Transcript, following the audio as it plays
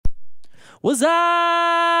What's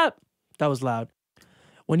up? That was loud.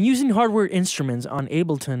 When using hardware instruments on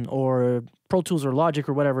Ableton or Pro Tools or Logic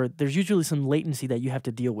or whatever, there's usually some latency that you have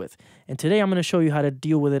to deal with. And today I'm going to show you how to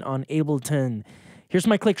deal with it on Ableton. Here's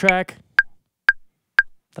my click track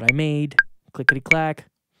that I made. Clickety-clack.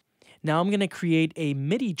 Now I'm going to create a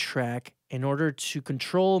MIDI track in order to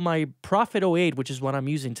control my Prophet 08, which is what I'm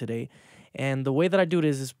using today. And the way that I do it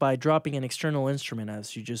is by dropping an external instrument,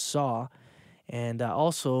 as you just saw. And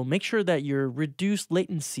also make sure that your reduced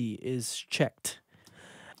latency is checked.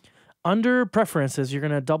 Under preferences, you're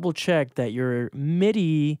going to double check that your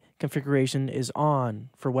MIDI configuration is on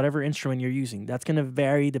for whatever instrument you're using. That's going to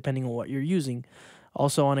vary depending on what you're using.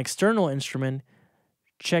 Also on external instrument,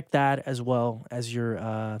 check that as well as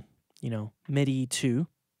your MIDI too.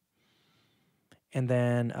 And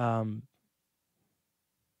then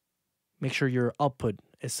make sure your output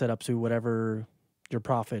is set up to whatever your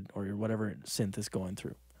Prophet or your whatever synth is going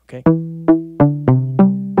through, okay?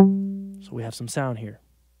 So we have some sound here.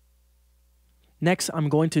 Next, I'm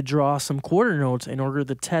going to draw some quarter notes in order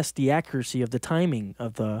to test the accuracy of the timing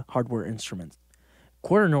of the hardware instruments.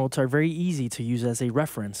 Quarter notes are very easy to use as a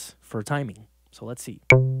reference for timing. So let's see.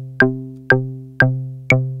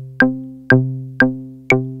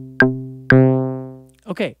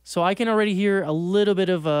 Okay, so I can already hear a little bit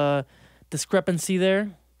of a discrepancy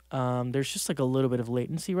there. There's just like a little bit of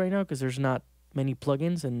latency right now because there's not many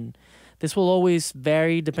plugins, and this will always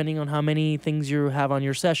vary depending on how many things you have on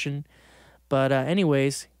your session. But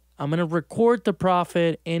anyways, I'm going to record the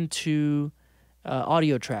Prophet into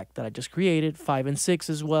audio track that I just created, 5 and 6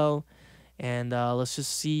 as well. And let's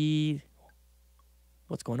just see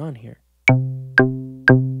what's going on here.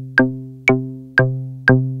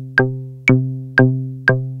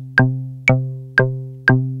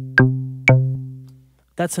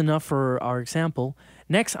 That's enough for our example.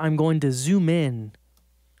 Next, I'm going to zoom in.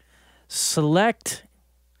 Select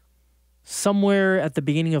somewhere at the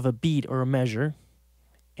beginning of a beat or a measure,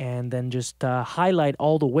 and then just highlight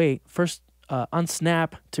all the way. First,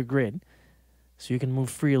 unsnap to grid, so you can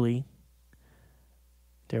move freely.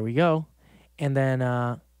 There we go. And then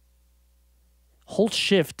hold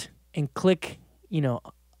Shift and click,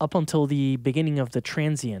 up until the beginning of the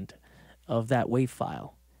transient of that wave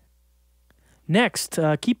file. Next,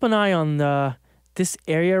 keep an eye on this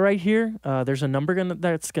area right here. There's a number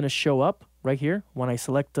that's going to show up right here when I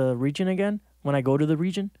select the region again. When I go to the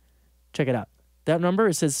region, check it out. That number,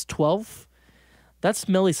 it says 12. That's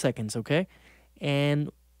milliseconds, okay? And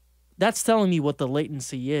that's telling me what the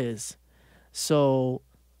latency is. So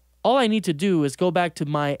all I need to do is go back to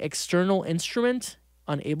my external instrument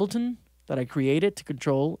on Ableton that I created to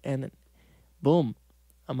control, and boom,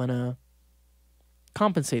 I'm going to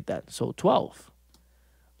compensate that. So 12.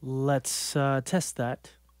 Let's test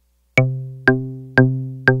that.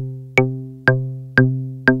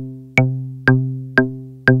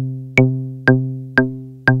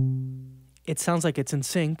 It sounds like it's in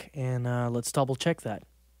sync, and let's double check that.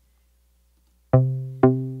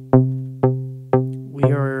 We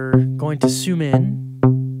are going to zoom in.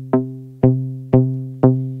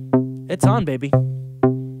 It's on, baby.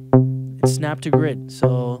 It's snap to grid,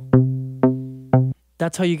 so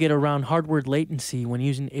that's how you get around hardware latency when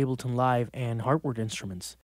using Ableton Live and hardware instruments.